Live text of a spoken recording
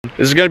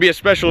This is going to be a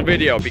special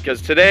video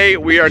because today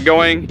we are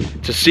going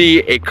to see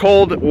a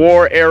Cold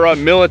War era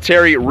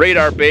military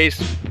radar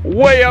base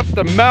way up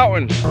the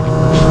mountain.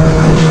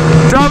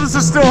 Travis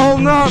is still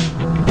holding up.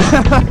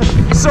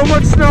 So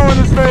much snow in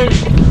his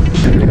face.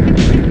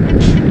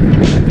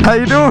 How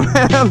you doing,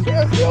 man?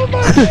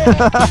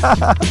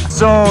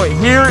 So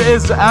here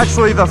is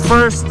actually the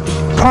first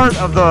part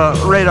of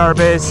the radar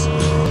base.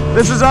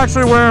 This is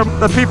actually where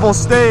the people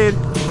stayed.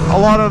 A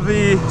lot of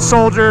the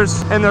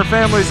soldiers and their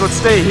families would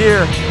stay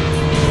here,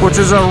 which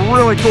is a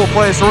really cool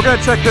place. So we're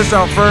gonna check this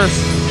out first.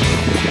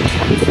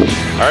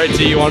 All right,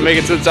 T, you wanna make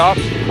it to the top?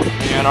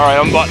 And all right,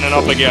 I'm buttoning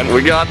up again.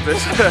 We got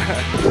this.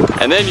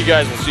 And then you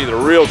guys will see the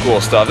real cool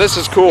stuff. This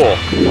is cool,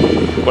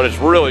 but it's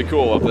really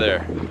cool up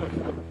there.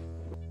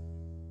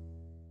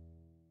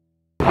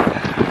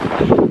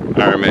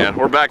 All right, man,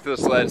 we're back to the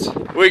sleds.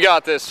 We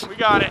got this. We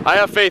got it. I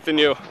have faith in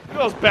you. Look at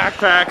those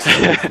backpacks.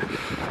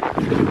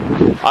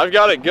 I've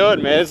got it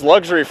good, man. It's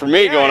luxury for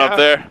me going up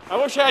there. I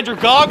wish I had your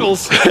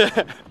goggles.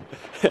 Okay.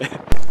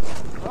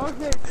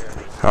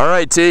 All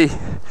right, T.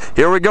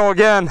 Here we go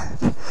again.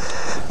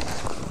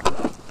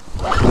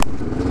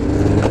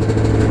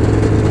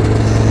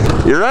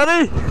 You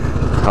ready?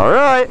 All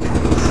right.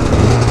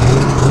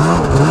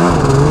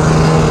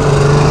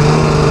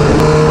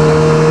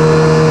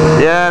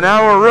 Yeah,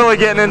 now we're really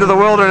getting into the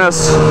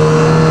wilderness.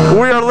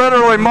 We are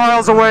literally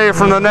miles away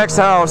from the next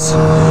house.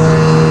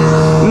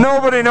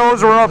 Nobody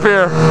knows we're up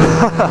here.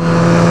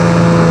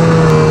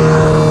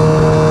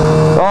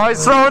 Oh,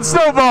 he's throwing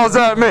snowballs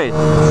at me.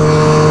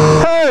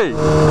 Hey!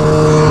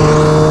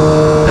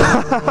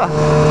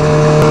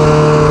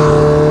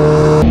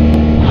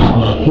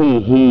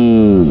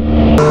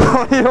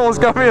 He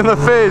almost got me in the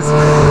face.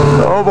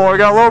 Oh boy,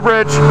 got low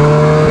bridge.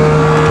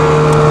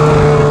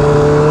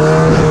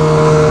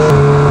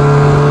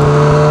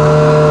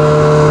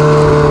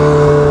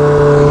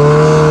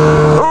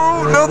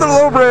 Oh, another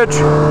low bridge.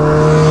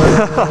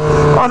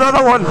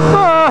 Another one.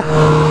 Ah.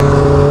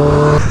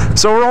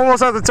 So we're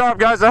almost at the top,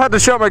 guys. I had to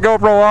shut my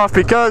GoPro off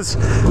because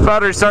the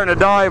battery's starting to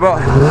die, but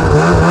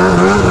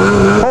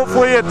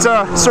hopefully it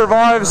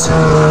survives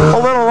a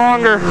little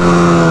longer.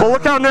 But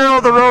look how narrow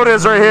the road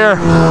is right here.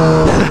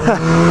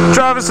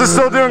 Travis is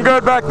still doing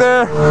good back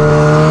there.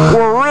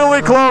 We're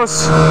really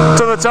close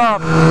to the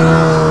top.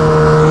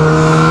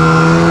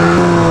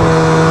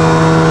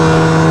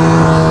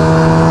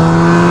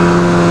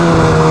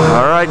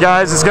 All right,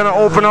 guys, it's gonna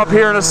open up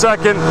here in a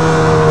second.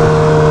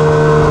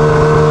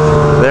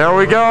 There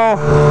we go.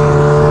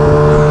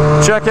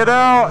 Check it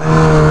out.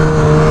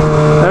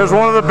 There's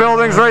one of the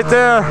buildings right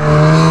there.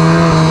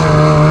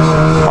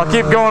 I'll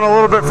keep going a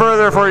little bit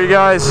further for you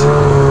guys.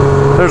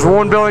 There's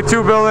one building,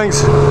 two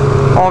buildings,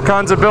 all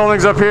kinds of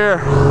buildings up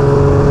here.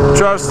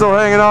 Travis still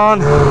hanging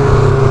on.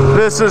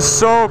 This is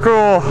so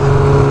cool.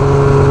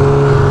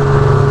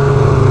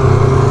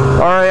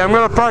 All right, I'm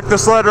gonna park the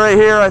sled right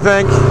here, I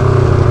think.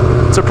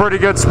 It's a pretty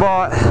good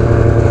spot.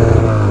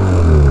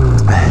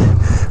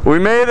 We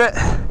made it.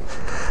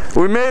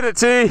 We made it,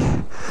 T.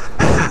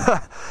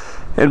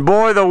 And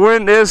boy, the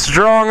wind is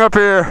strong up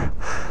here.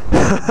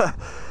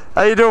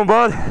 How you doing,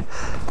 bud?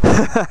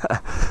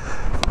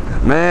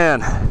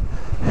 Man.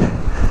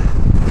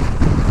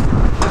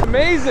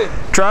 Amazing.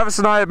 Travis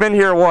and I have been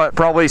here, what,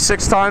 probably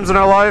 6 times in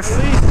our life?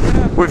 At least,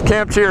 yeah. We've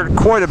camped here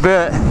quite a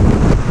bit.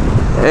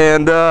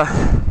 And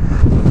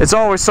it's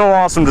always so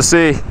awesome to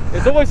see.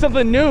 It's always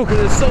something new because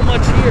there's so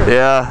much here.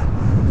 Yeah.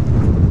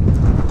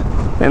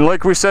 And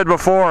like we said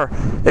before,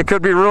 it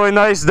could be really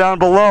nice down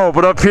below,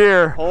 but up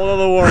here. Whole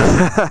other world.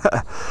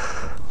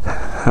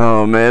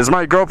 Oh man, is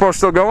my GoPro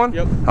still going?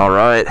 Yep. All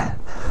right.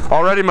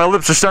 Already my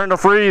lips are starting to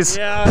freeze.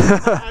 Yeah,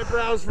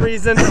 eyebrows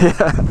freezing.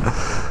 Yeah.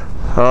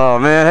 Oh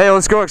man, hey,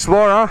 let's go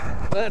explore, huh?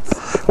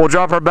 We'll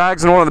drop our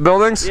bags in one of the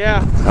buildings?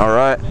 Yeah. All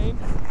right.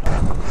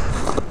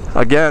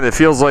 Again, it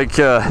feels like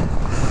the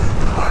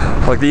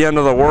end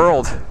of the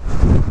world.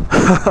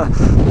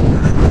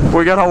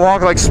 We gotta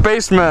walk like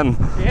spacemen.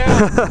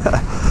 Yeah.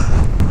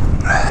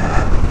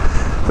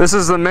 This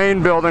is the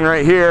main building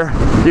right here.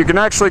 You can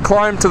actually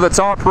climb to the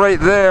top right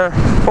there.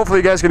 Hopefully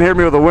you guys can hear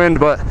me with the wind,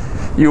 but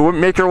you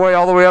make your way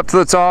all the way up to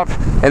the top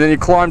and then you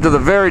climb to the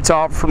very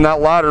top from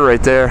that ladder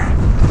right there,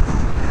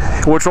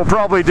 which we'll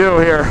probably do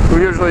here.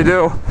 We usually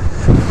do.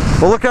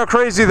 But look how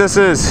crazy this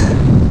is.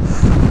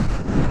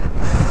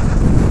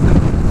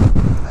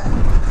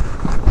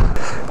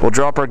 We'll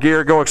drop our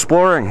gear, go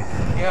exploring.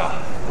 Yeah.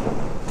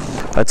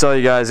 I tell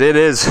you guys, it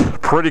is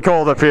pretty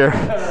cold up here.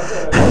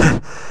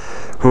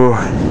 Ooh.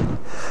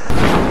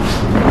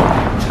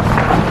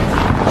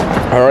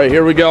 All right,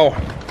 here we go.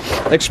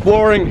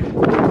 Exploring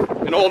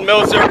an old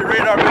military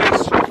radar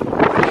base.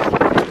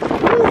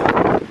 Woo.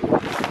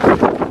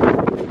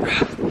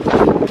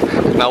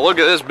 Now look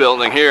at this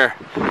building here.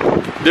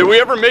 Did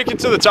we ever make it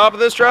to the top of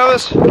this,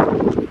 Travis?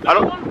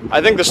 I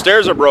think the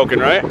stairs are broken,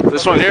 right?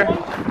 This one here?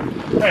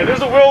 Hey,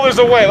 there's a will, there's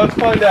a way. Let's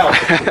find out.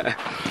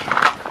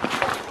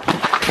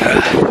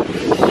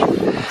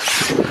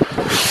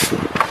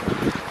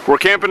 We're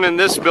camping in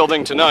this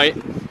building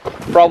tonight.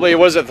 Probably,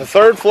 was it the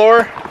third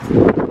floor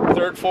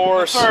third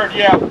floor? Third,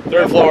 yeah.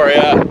 Third floor,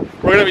 yeah.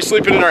 We're gonna be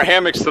sleeping in our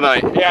hammocks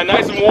tonight. Yeah,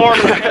 nice and warm.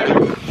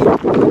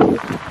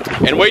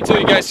 And wait till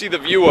you guys see the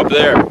view up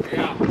there.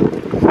 Yeah.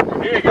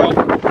 Here you go.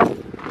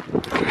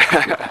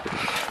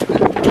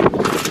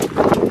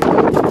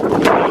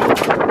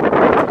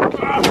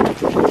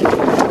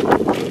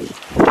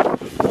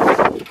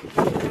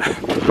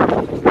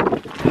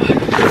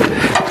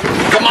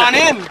 Come on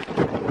in.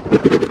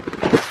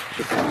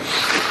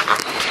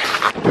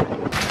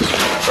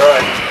 All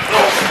right.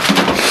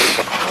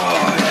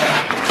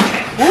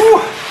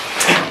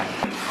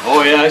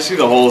 Oh yeah, I see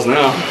the holes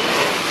now.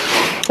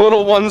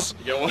 Little ones.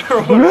 You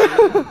got one right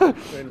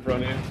in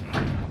front of you.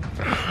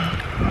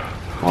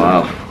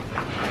 Wow.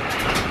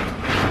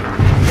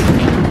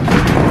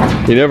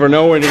 You never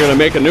know when you're gonna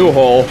make a new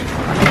hole.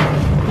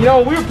 You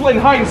know, we were playing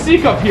hide and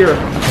seek up here,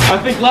 I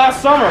think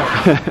last summer.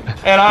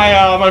 And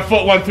my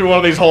foot went through one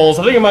of these holes.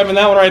 I think it might have been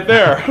that one right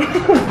there.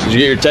 Did you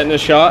get your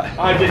tetanus shot?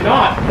 I did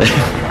not.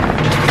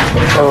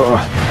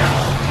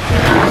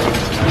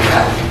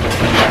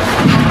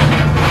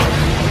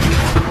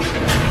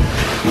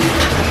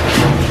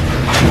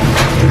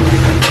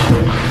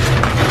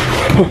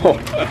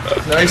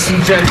 Nice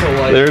and gentle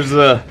like. There's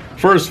the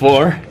first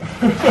floor.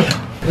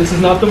 This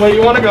is not the way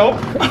you want to go.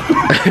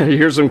 You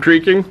hear some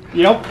creaking?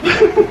 Yep.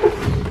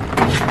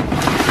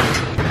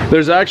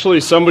 There's actually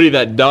somebody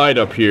that died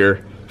up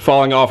here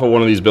falling off of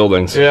one of these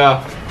buildings.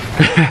 Yeah.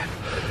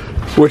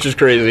 Which is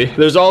crazy.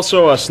 There's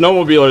also a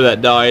snowmobiler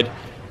that died.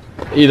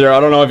 Either, I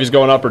don't know if he's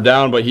going up or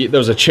down, but there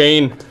was a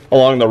chain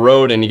along the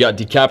road and he got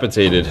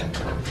decapitated.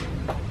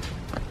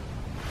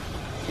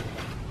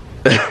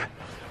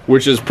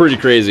 Which is pretty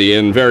crazy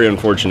and very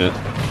unfortunate.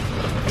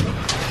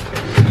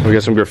 We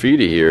got some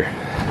graffiti here.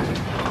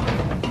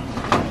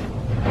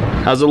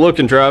 How's it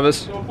looking,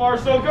 Travis? So far,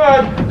 so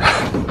good.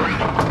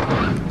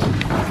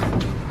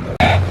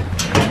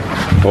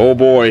 Oh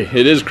boy,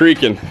 it is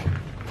creaking.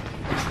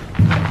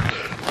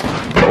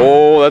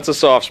 Oh, that's a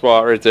soft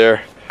spot right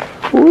there.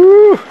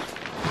 Woo!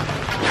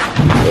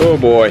 Oh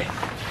boy.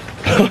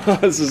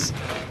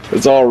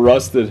 It's all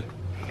rusted.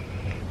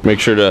 Make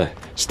sure to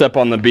step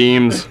on the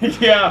beams.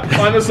 Yeah,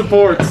 find the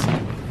supports.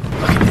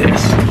 Look at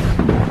this.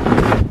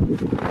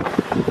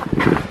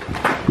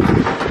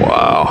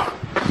 Wow.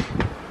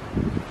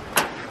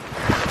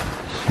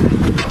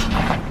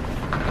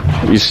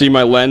 You see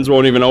my lens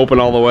won't even open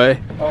all the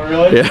way? Oh,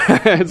 really? Yeah,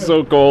 it's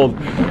so cold.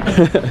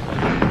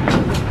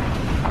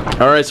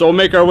 All right, so we'll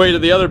make our way to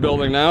the other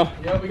building now.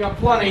 Yeah, we got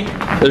plenty.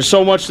 There's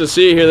so much to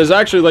see here. There's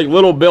actually like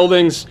little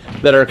buildings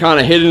that are kind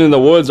of hidden in the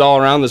woods all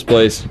around this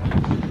place.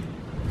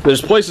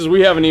 There's places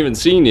we haven't even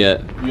seen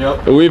yet.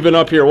 Yep. And we've been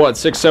up here, what,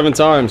 6, 7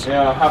 times?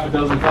 Yeah, half a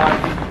dozen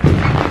times.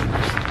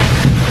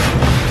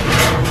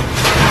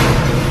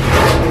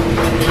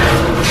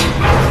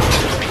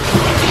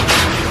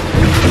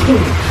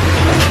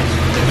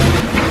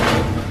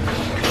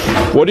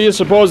 What do you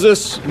suppose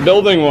this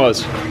building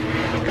was?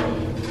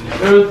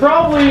 It was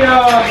probably, it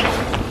must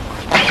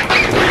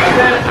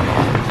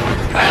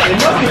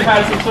have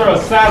had some sort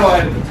of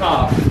satellite at the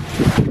top.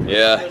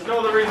 Yeah. There's no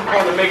other reason for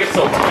them to make it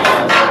so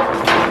tall.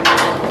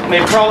 And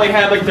they probably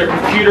had like their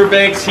computer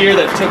banks here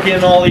that took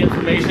in all the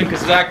information,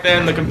 because back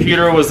then the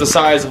computer was the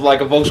size of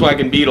like a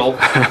Volkswagen Beetle.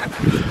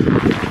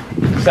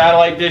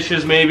 Satellite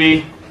dishes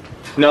maybe.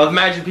 Now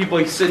imagine people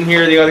like sitting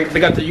here, they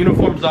got their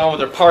uniforms on with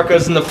their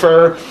parkas and the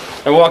fur,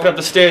 and walking up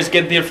the stairs,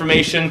 get the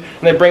information,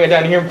 and they bring it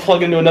down here and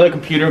plug it into another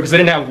computer because they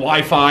didn't have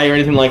Wi-Fi or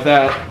anything like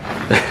that.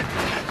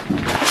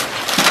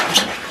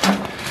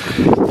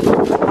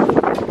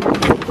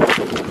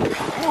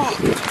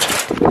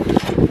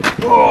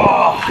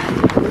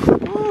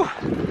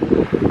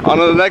 On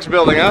to the next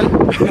building, huh?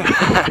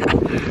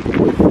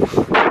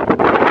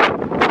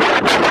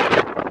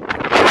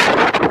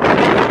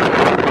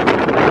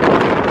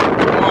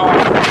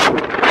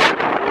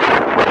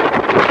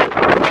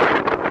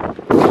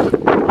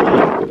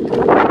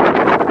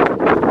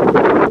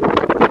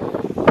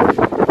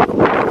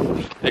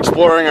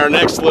 Exploring our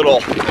next little...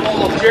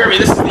 Oh, Jeremy,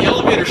 this is the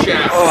elevator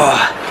shaft.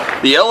 Oh,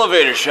 the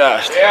elevator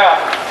shaft. Yeah.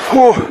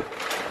 Whew.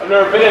 I've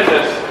never been in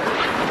this.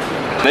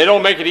 They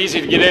don't make it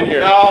easy to get in here.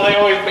 No, they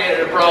always made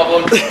it a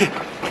problem.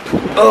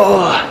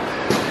 Oh.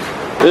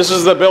 This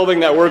is the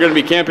building that we're going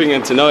to be camping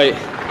in tonight.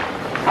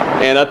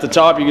 And at the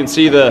top you can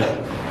see the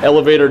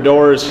elevator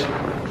doors.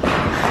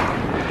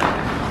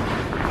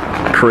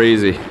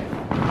 Crazy.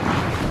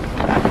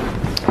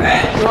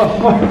 Oh,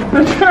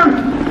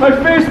 my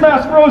face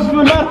mask froze to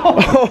the metal.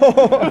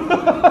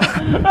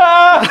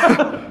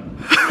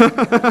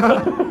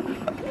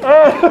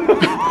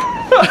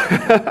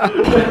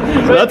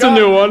 That's a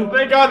new one.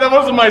 Thank God that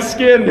wasn't my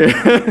skin.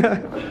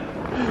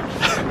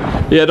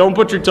 Yeah, don't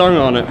put your tongue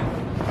on it.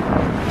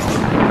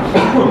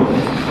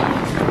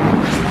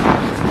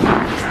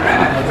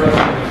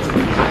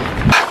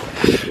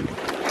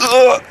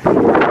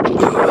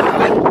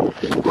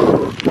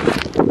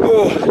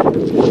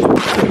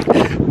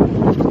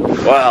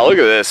 Wow, look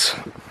at this.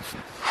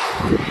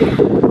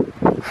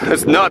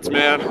 That's nuts,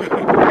 man.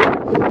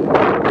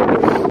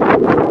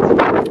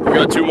 We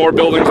got 2 more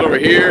buildings over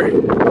here.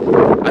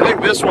 I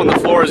think this one, the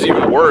floor is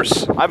even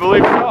worse. I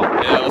believe so.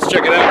 Yeah, let's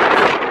check it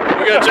out.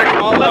 We gotta check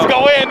them all Let's out.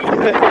 go in.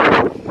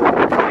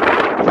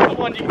 The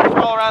one you can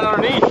crawl around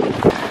underneath.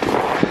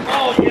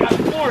 Oh yeah,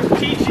 the floor is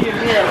peachy in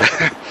here.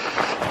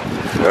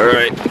 All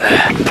right.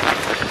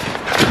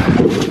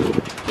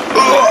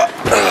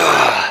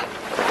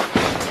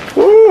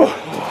 Woo.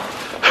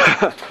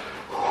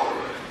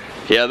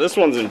 Yeah, this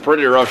one's in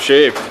pretty rough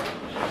shape.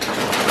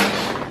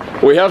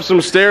 We have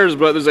some stairs,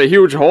 but there's a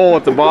huge hole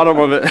at the bottom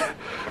of it.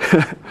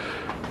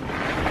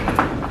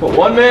 What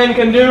one man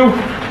can do,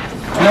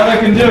 another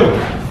can do.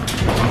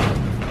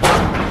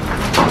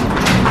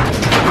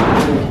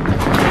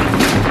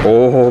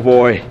 Oh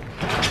boy.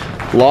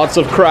 Lots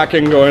of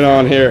cracking going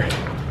on here.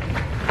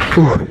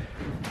 Whew.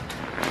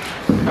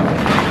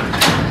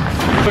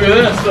 Look at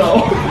this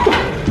though.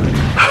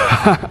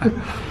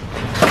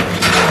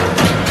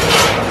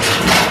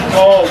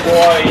 Oh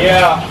boy,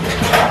 yeah.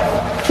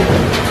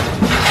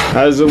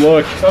 How does it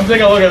look? Come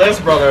take a look at this,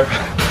 brother.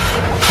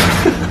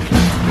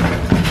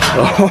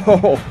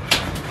 Oh,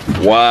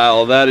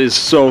 wow, that is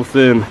so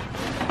thin.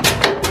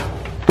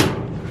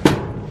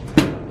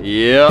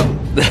 Yep.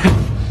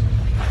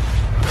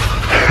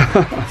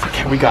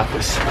 Okay, we got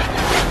this.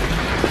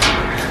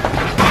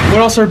 What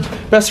else are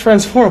best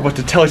friends for but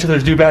to tell each other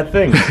to do bad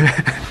things?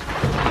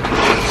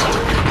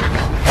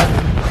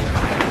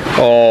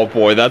 Oh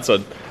boy, that's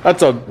a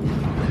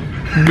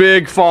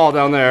big fall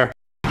down there.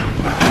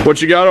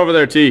 What you got over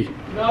there, T?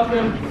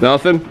 Nothing.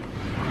 Nothing?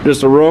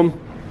 Just a room?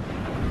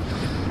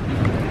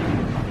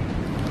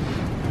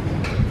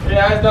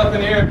 Yeah, there's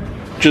nothing here.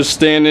 Just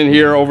standing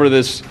here over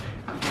this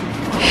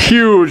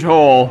huge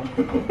hole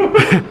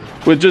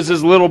with just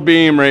this little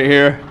beam right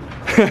here.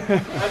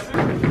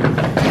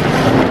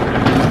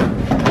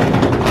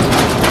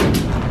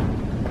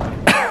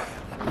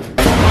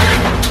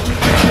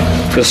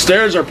 The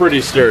stairs are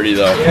pretty sturdy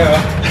though.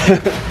 Yeah.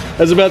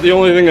 That's about the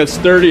only thing that's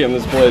sturdy in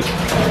this place.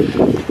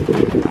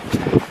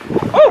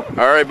 Oh!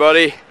 All right,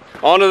 buddy.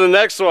 On to the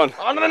next one.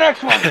 On to the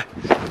next one.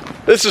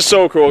 This is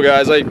so cool,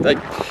 guys. I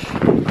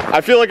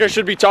feel like I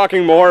should be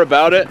talking more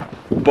about it,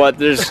 but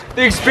there's...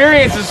 The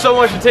experience is so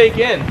much to take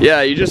in.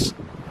 Yeah, you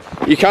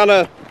kind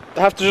of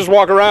have to just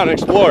walk around and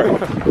explore.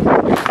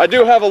 I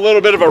do have a little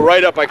bit of a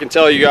write-up I can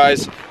tell you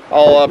guys.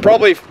 I'll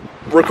probably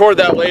record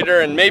that later,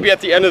 and maybe at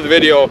the end of the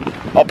video,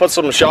 I'll put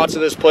some shots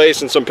of this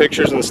place and some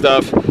pictures and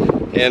stuff,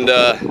 and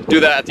do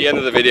that at the end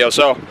of the video.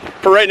 So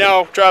for right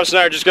now, Travis and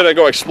I are just gonna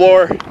go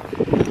explore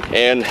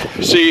and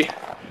see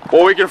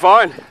what we can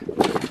find.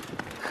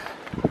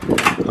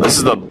 This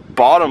is the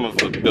bottom of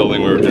the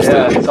building we were just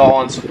in. It's all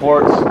on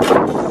supports.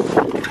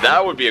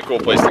 That would be a cool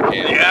place to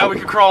camp. Yeah, we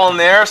could crawl in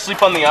there,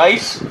 sleep on the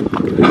ice.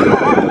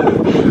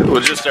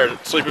 We'll just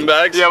start sleeping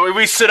bags. Yeah,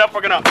 we sit up,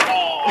 we're gonna...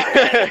 Oh.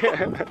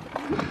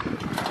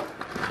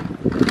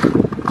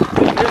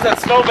 There's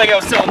that snowbank I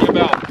was telling you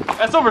about.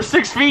 That's over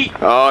 6 feet.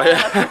 Oh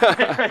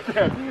yeah. Right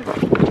there.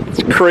 It's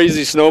a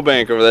crazy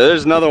snowbank over there.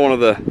 There's another one of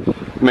the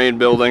main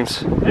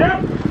buildings.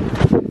 Yeah.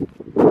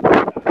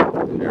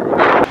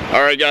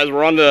 All right, guys,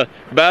 we're on to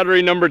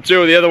battery number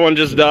 2. The other one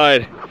just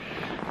died.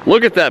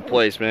 Look at that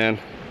place, man.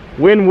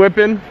 Wind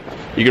whipping.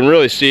 You can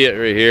really see it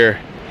right here.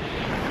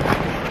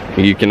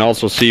 You can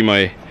also see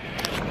my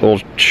little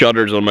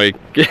shutters on my...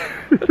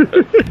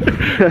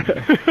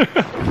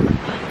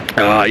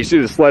 you see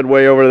the sled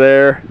way over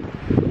there?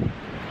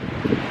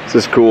 This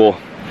is cool.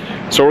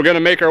 So we're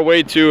gonna make our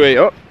way to a...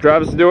 Oh,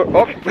 Travis, do it.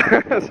 Oh.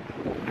 What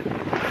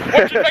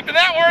you expecting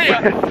that, were you?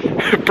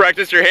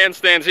 Practice your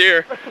handstands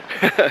here.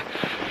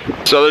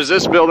 So there's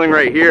this building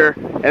right here,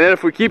 and then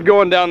if we keep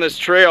going down this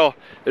trail,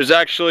 there's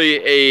actually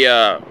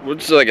a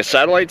what's it, like a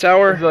satellite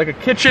tower? It's like a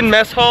kitchen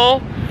mess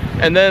hall,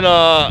 and then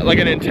like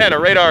an antenna,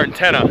 radar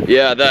antenna.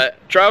 Yeah,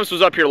 that Travis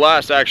was up here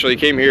last. Actually, he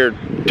came here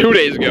 2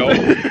 days ago.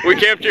 We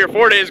camped here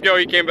 4 days ago.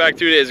 He came back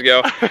 2 days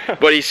ago,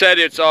 but he said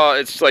it's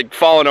like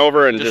fallen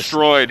over and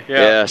Destroyed.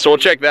 Yeah, so we'll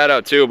check that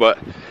out too. But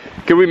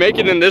can we make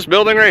it in this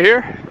building right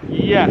here?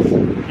 Yes.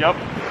 Yep.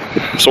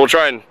 So we'll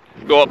try and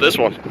go up this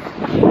one.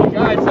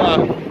 Guys,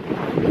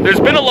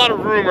 there's been a lot of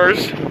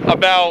rumors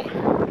about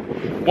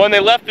when they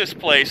left this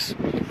place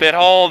that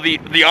all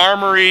the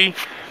armory,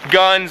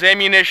 guns,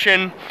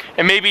 ammunition,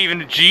 and maybe even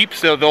the Jeeps,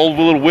 the old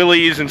little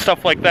Willies and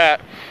stuff like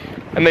that.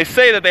 And they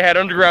say that they had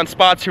underground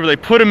spots here where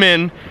they put them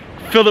in,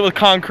 filled it with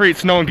concrete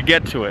so no one could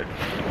get to it.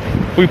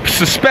 We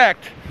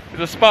suspect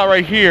there's a spot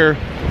right here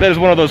that is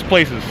one of those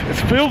places.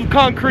 It's filled with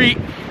concrete.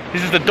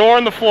 This is the door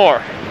on the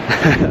floor. We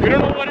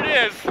don't know what it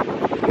is.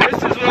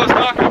 This is what I was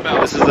talking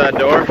about. This is that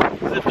door?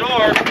 This is the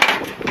door.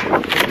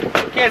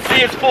 Can't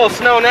see it's full of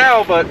snow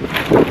now, but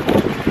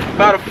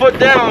about a foot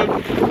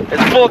down,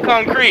 it's full of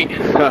concrete.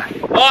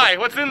 Why?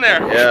 What's in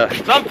there? Yeah.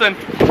 Something.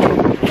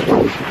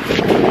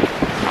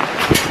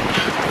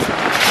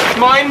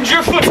 Mind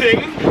your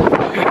footing.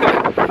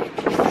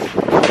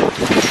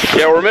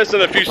 Yeah, we're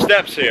missing a few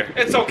steps here.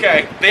 It's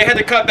okay. They had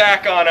to cut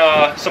back on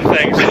some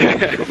things.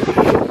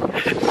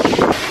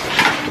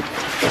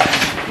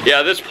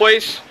 Yeah, this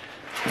place,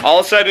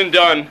 all said and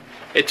done,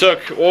 it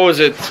took, what was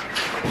it,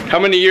 how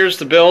many years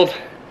to build?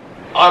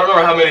 I don't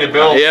know how many to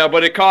build. Yeah,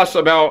 but it costs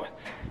about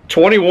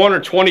 $21 or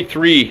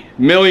 $23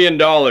 million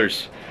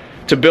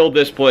to build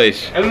this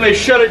place. And then they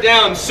shut it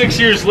down 6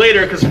 years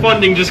later because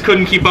funding just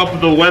couldn't keep up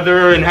with the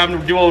weather and having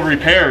to do all the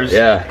repairs.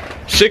 Yeah,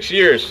 6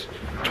 years.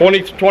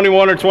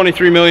 21 or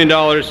 $23 million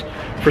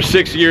for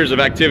 6 years of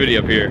activity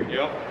up here.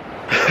 Yep.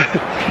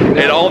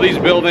 And all these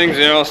buildings,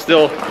 you know,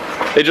 still,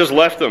 they just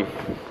left them.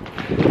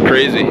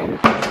 Crazy.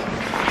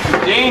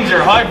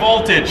 Danger, high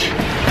voltage.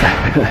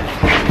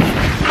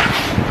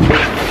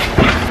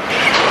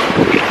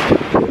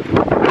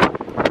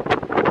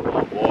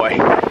 Oh boy.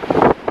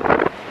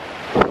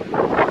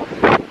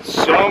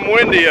 Some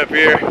windy up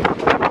here.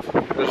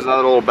 There's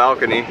another little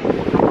balcony.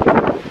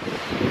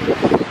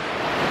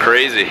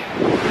 Crazy.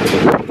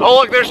 Oh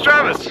look, there's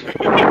Travis.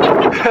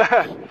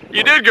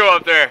 You did go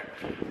up there.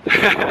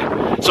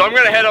 So I'm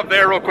gonna head up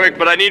there real quick,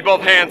 but I need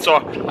both hands, so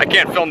I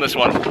can't film this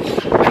one.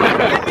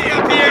 Windy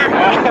up here.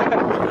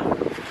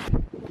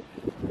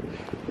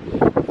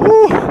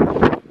 Woo.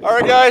 All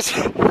right, guys,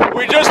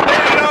 we just made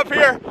it up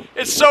here.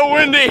 It's so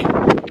windy.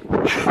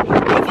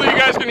 Hopefully you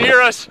guys can hear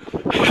us.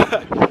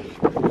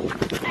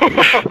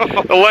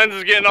 The lens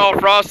is getting all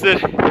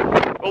frosted.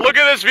 But look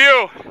at this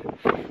view.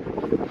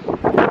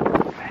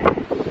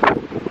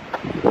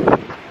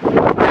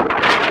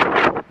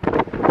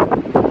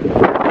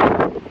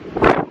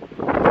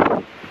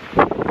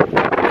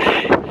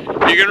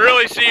 You can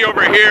really see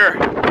over here,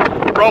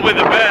 probably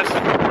the best.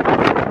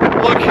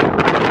 Look,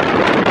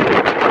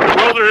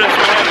 wilderness,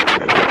 man.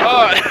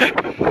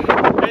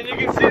 And you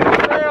can see the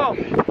trail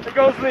that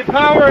goes to the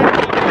power.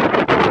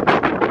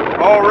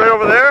 Oh, right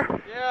over there?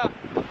 Yeah.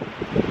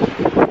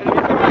 And if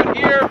you come out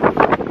here,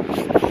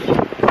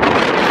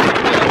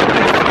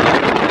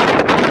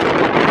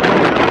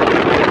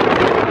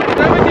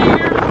 70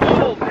 years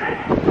old.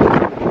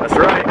 That's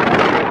right.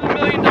 $1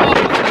 million.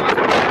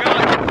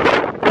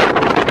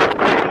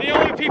 The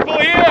only people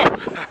here.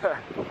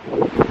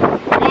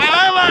 My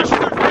eyelashes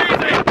are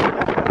freezing.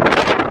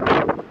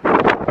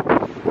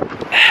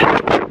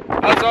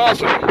 That's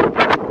awesome.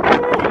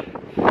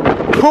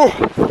 Whew.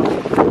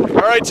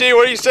 All right, T,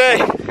 what do you say?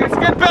 Let's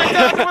get back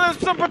down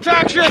with some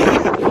protection.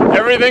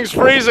 Everything's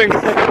freezing.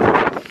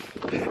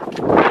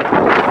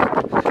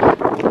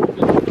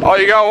 Oh,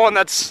 you got one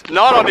that's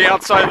not on the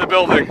outside of the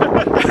building.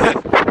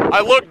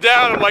 I looked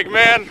down, I'm like,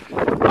 man,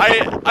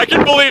 I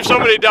can believe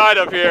somebody died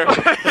up here.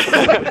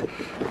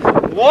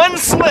 One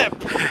slip.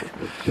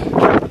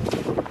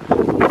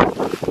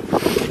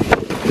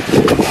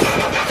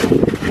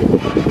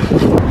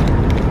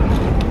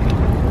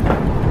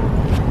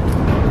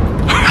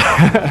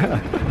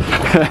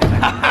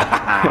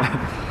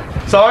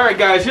 So alright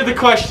guys, here's the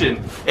question.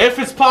 If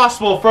it's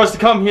possible for us to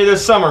come here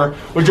this summer,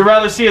 would you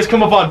rather see us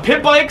come up on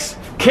pit bikes,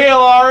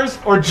 KLRs,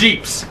 or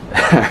Jeeps?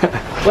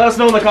 Let us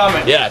know in the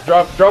comments. Yeah,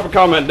 drop a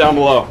comment down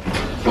below.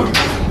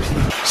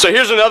 So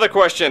here's another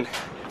question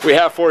we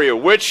have for you.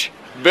 Which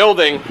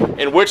building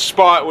in which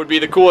spot would be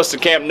the coolest to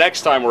camp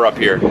next time we're up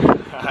here?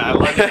 I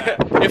like that.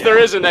 If there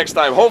is a next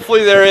time.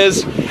 Hopefully there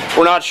is.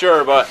 We're not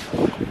sure, but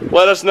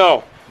let us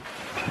know.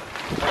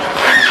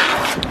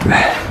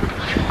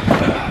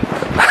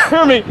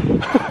 Hear me.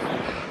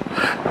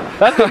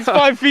 That thing's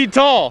 5 feet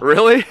tall.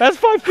 Really? That's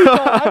 5 feet tall.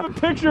 I have a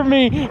picture of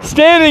me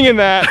standing in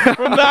that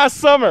from last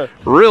summer.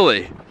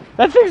 Really?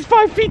 That thing's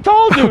 5 feet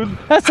tall, dude.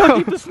 That's how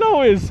deep the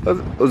snow is.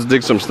 Let's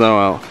dig some snow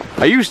out.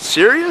 Are you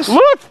serious?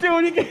 Look,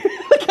 dude.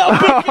 Look how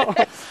big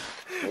it is.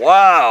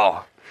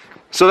 Wow.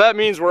 So that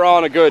means we're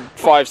on a good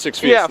 5-6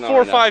 feet Yeah, of snow 4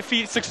 or right 5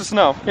 feet, 6 of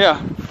snow. Yeah.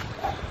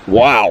 now.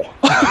 Wow.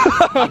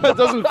 It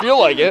doesn't feel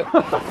like it.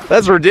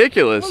 That's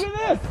ridiculous. Look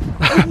at this.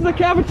 This is the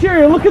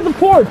cafeteria. Look at the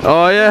porch.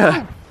 Oh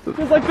yeah.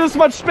 There's like this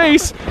much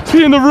space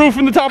between the roof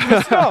and the top of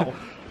the snow.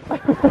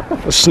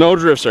 The snow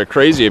drifts are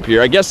crazy up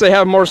here. I guess they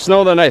have more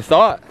snow than I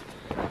thought.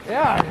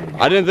 Yeah.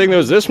 I didn't think there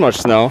was this much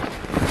snow.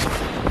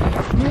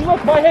 I mean,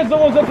 look, my head's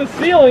almost at the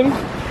ceiling.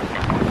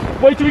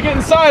 Wait till we get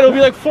inside. It'll be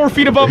like 4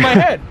 feet above my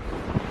head.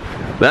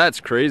 That's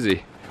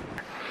crazy.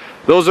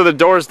 Those are the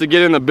doors to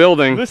get in the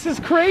building. This is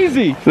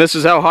crazy. This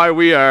is how high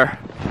we are.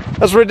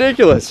 That's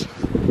ridiculous.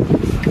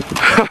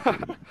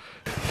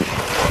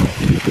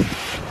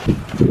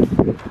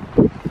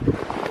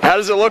 How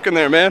does it look in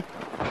there, man?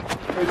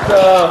 It's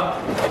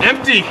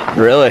empty.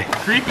 Really?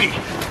 Creepy.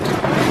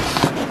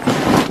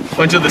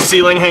 Bunch of the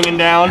ceiling hanging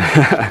down.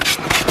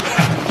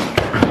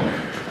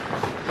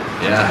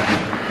 Yeah.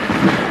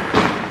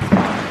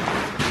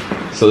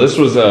 So this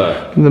was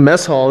The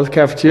mess hall, this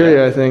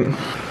cafeteria, I think.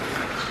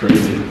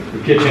 crazy.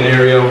 The kitchen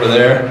area over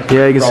there.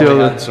 Yeah, you can see all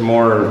Probably the. had some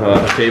more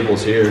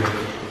tables here.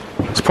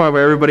 It's probably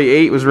where everybody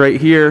ate, was right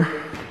here.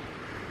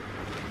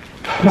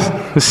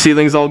 The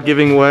ceiling's all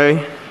giving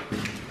way.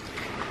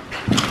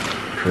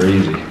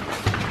 Crazy.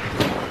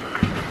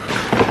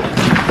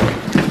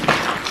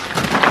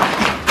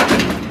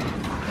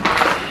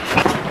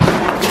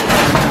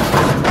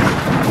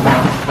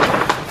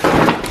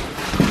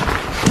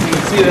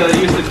 See that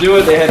they used to do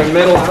it, they had a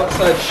metal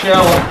outside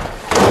shell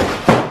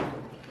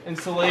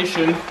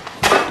insulation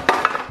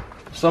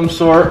of some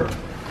sort.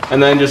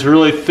 and then just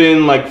really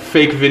thin, like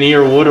fake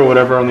veneer wood or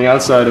whatever on the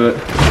outside of it,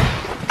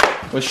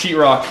 with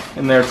sheetrock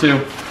in there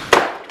too.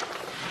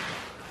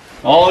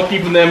 All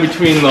keeping them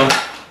between the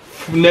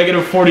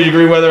negative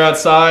 40-degree weather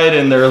outside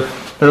and their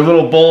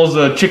little bowls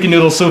of chicken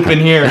noodle soup in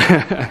here.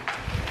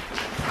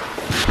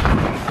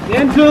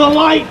 Into the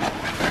light.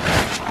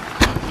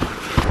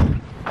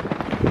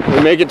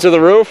 We make it to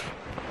the roof.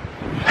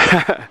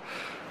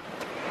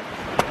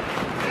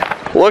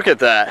 Look at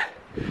that.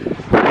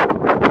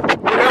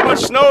 Look how much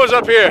snow is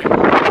up here.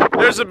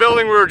 There's the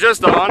building we were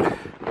just on.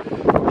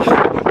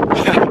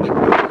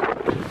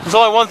 There's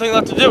only one thing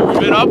left to do. We've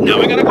been up, now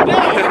we gotta go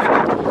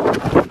down.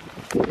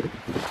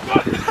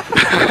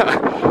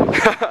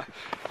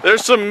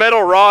 There's some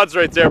metal rods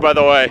right there, by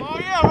the way. Oh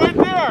yeah, right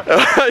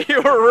there.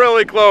 You were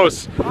really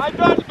close. I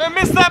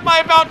missed that by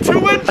about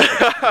 2 inches.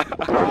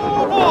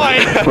 Oh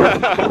boy.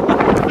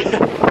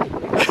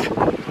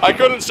 I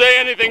couldn't say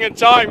anything in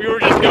time. You were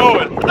just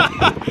going.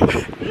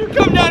 You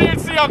come down here and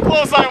see how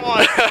close I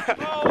was.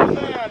 Oh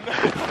man.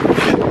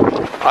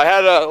 I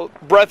had a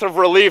breath of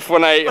relief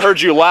when I heard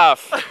you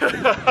laugh.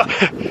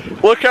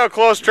 Look how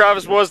close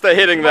Travis was to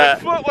hitting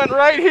that. My foot went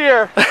right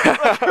here.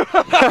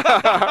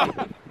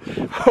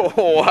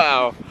 Oh,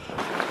 wow.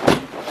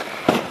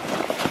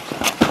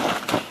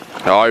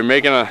 Oh, you're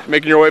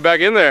making your way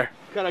back in there.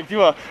 Gotta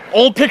do a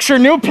old picture,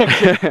 new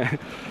picture.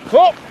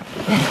 Oh.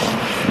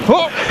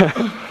 Oh.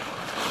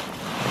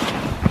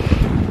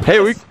 Hey,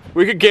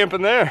 we could camp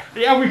in there.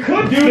 Yeah, we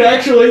could, dude,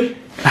 actually.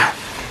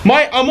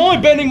 I'm only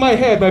bending my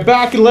head. My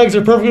back and legs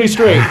are perfectly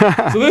straight.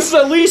 So this is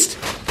at least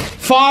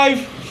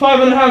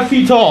 5.5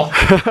 feet tall.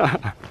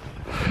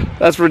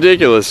 That's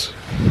ridiculous.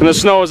 And the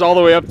snow is all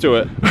the way up to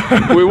it.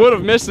 We would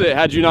have missed it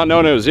had you not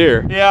known it was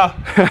here. Yeah.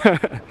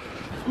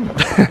 You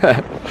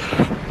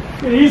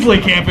can easily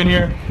camp in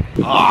here.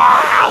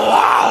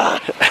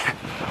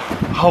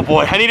 Oh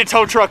boy, I need a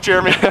tow truck,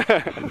 Jeremy.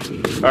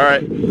 All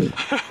right.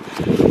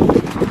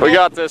 We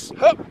got this.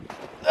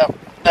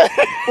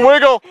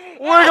 Wiggle,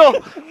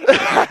 wiggle.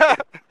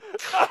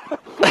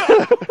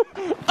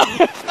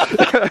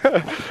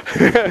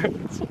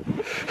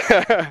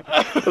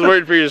 I was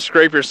waiting for you to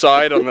scrape your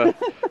side on the...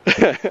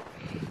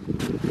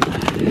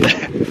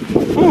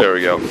 There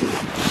we go.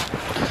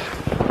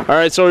 All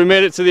right, so we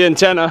made it to the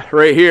antenna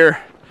right here.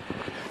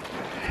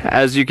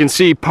 As you can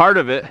see, part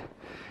of it.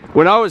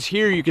 When I was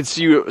here, you could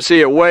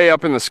see it way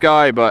up in the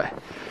sky, but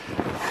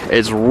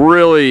it's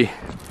really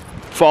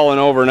falling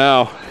over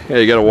now. Yeah,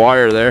 you got a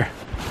wire there.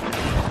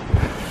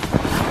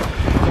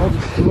 All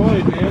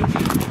destroyed, man.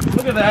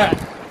 Look at that.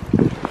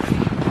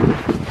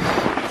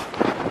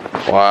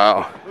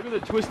 Wow. Look at the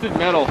twisted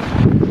metal.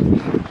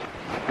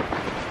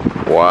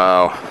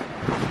 Wow.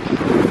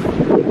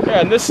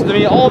 Yeah, and this, I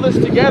mean, all this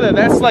together,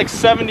 that's like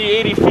 70,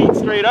 80 feet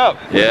straight up.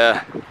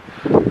 Yeah.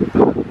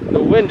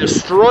 The wind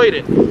destroyed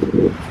it.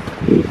 Look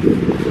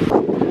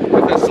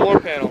at that solar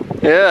panel.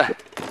 Yeah.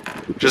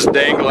 Just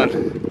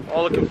dangling.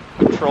 All the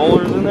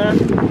controllers in there.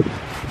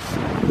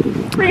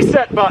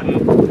 Reset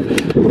button.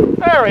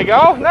 There we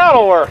go.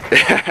 That'll work.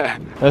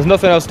 There's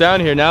nothing else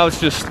down here. Now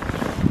it's just,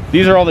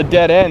 these are all the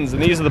dead ends,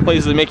 and these are the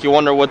places that make you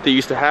wonder what they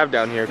used to have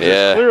down here.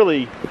 Yeah. It's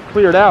clearly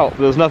cleared out.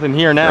 There's nothing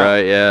here now.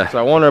 Right, yeah. So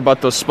I wonder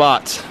about those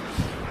spots.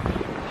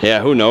 Yeah,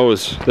 who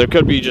knows? There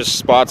could be just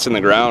spots in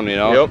the ground, you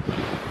know? Yep.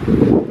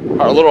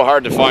 Are a little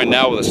hard to find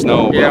now with the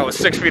snow. Yeah, with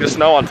 6 feet of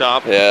snow on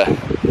top. Yeah.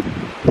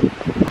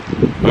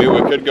 We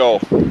could go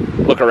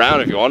look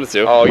around if you wanted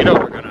to. Oh, you know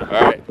we're gonna.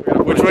 All right.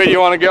 Which way do you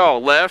want to go?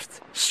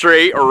 Left,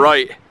 straight, or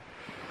right?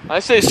 I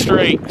say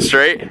straight.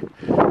 Straight?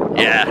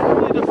 Yeah.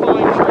 Really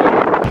defined straight.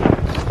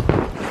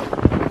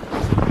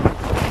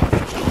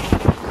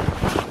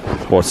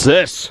 What's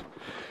this?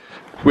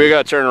 We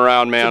gotta turn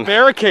around, man. It's a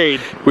barricade.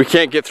 We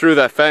can't get through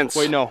that fence.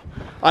 Wait, no.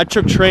 I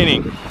took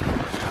training.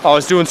 I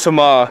was doing some,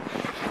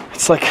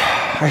 it's like,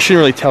 I shouldn't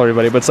really tell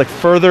everybody, but it's like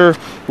further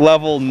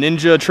level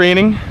ninja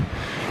training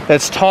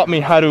that's taught me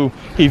how to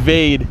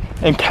evade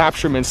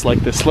encapsurements like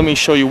this. Let me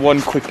show you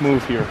one quick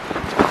move here.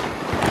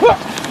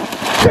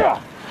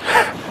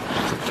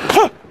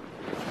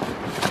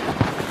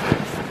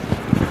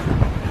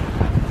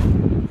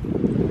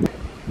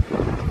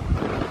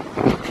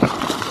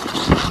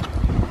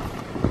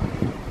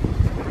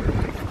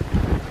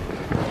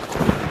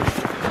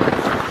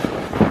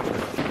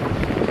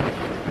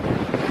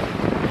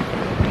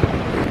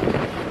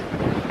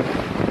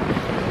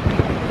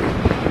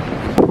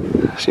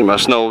 See my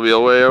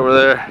snowmobile way over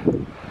there.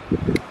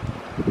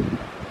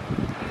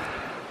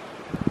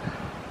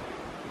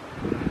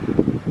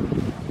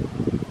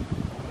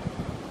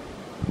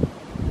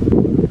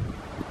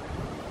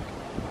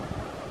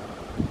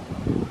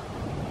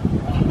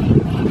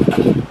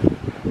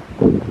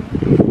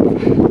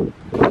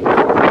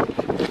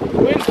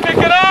 Wind's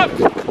picking up!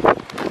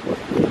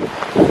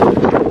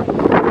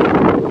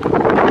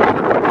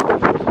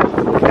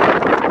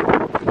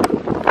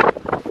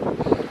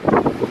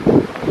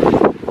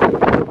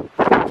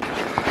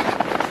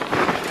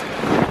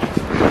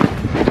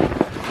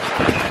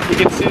 You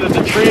can see that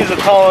the trees are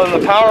taller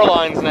than the power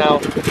lines now.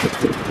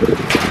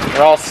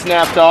 They're all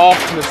snapped off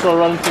and they're still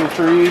running through the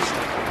trees.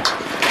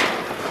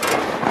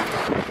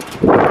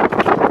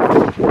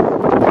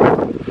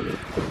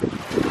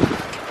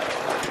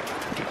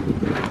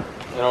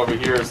 And over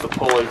here is the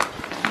pulley.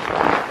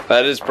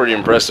 That is pretty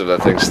impressive,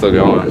 that thing's still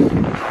going.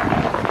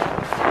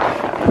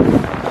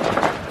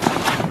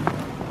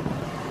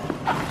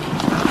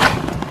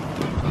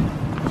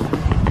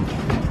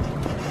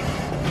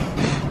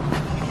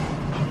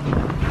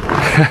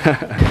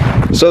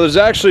 So there's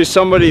actually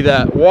somebody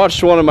that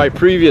watched one of my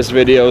previous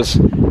videos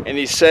and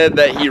he said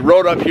that he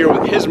rode up here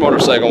with his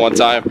motorcycle one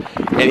time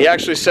and he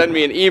actually sent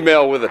me an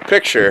email with a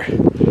picture,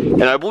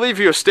 and I believe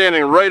he was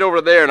standing right over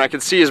there and I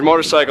could see his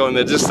motorcycle in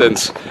the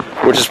distance,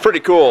 which is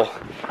pretty cool.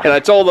 And I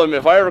told him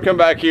if I ever come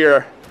back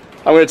here,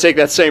 I'm going to take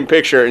that same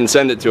picture and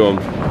send it to him.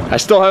 I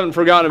still haven't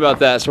forgotten about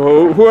that,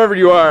 so whoever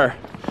you are,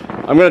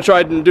 I'm going to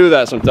try and do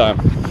that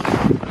sometime.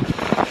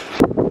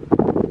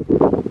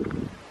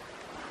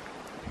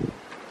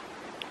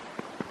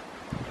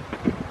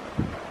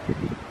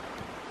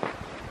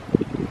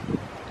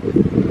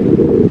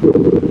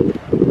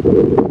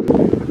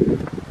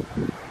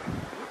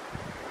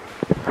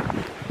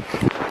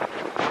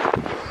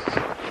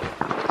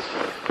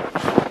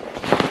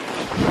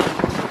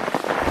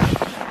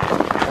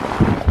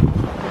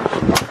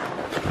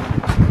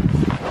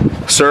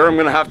 Sir, I'm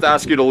gonna have to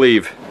ask you to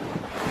leave.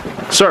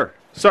 Sir,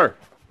 sir.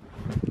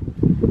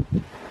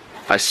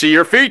 I see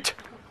your feet.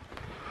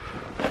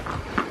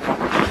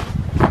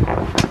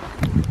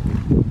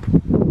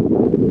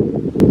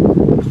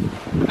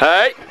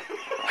 Hey.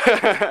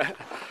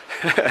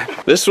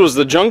 This was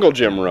the jungle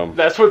gym room.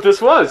 That's what this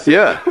was.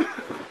 Yeah.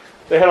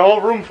 They had a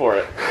whole room for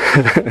it.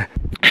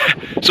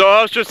 So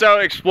I was just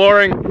out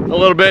exploring a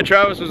little bit.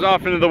 Travis was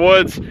off into the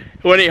woods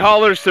when he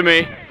hollers to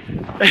me,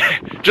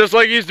 just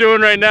like he's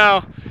doing right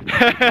now.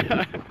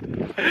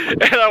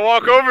 And I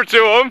walk over to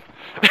him.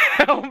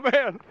 Oh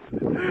man.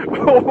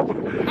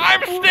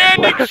 I'm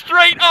standing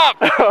straight up.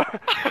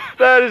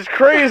 That is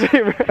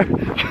crazy, man.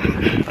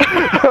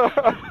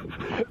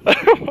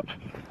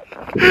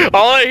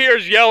 All I hear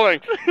is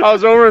yelling. I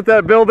was over at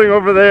that building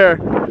over there.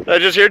 I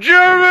just hear,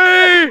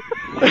 Jeremy!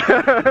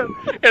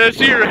 And I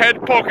see your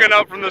head poking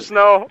up from the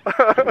snow.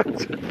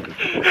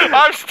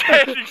 I'm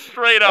standing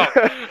straight up.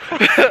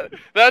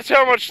 That's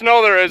how much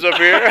snow there is up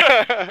here.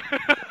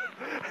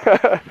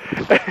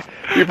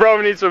 You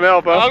probably need some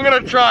help, huh? I'm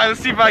gonna try. Let's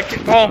see if I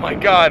can. Oh my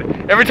god.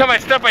 Every time I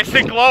step, I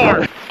sink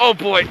lower. Oh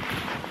boy.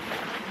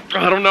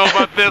 I don't know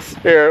about this.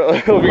 Here,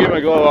 let me get my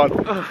glove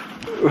on.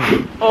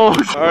 Oh,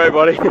 all right,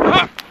 buddy.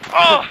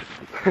 Oh.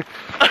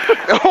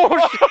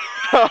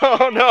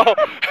 Oh no.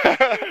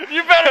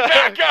 You better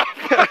back up.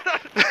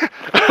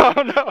 Oh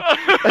no.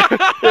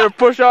 Here,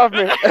 push off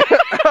me.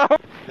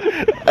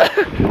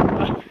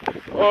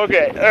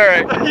 Okay, all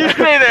right. You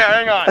stay there.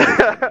 Hang on.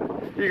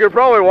 You could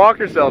probably walk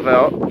yourself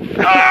out.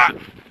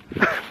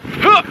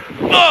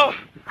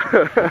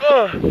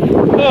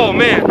 Oh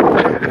man.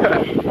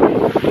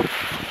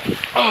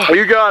 Oh,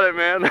 you got it,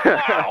 man.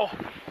 Wow.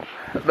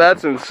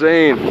 That's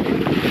insane.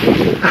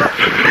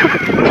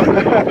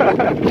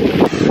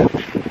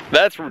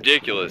 That's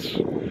ridiculous.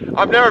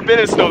 I've never been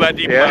in snow that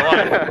deep in my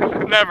life.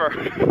 Never.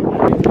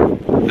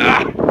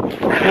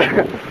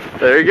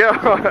 There you go.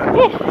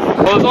 Well,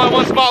 there's only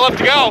one spot left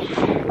to go.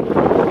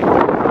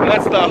 And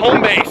that's the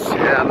home base.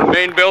 Yeah, the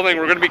main building.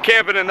 We're going to be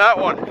camping in that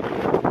one.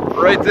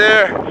 Right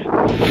there.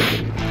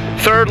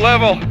 3rd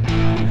level.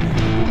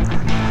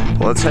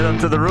 Let's head up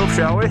to the roof,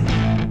 shall we?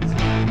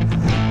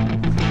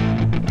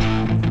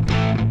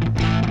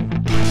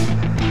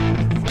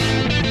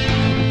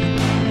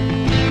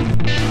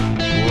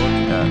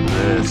 Look at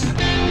this.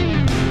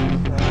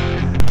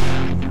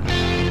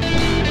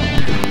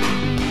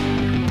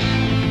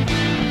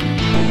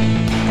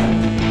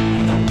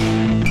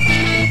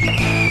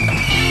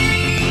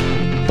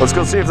 Let's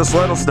go see if the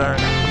sled will start.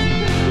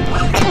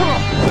 Oh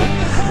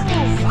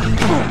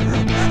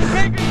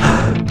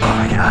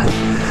my god.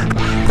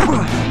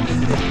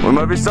 We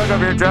might be stuck up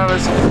here,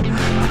 Travis.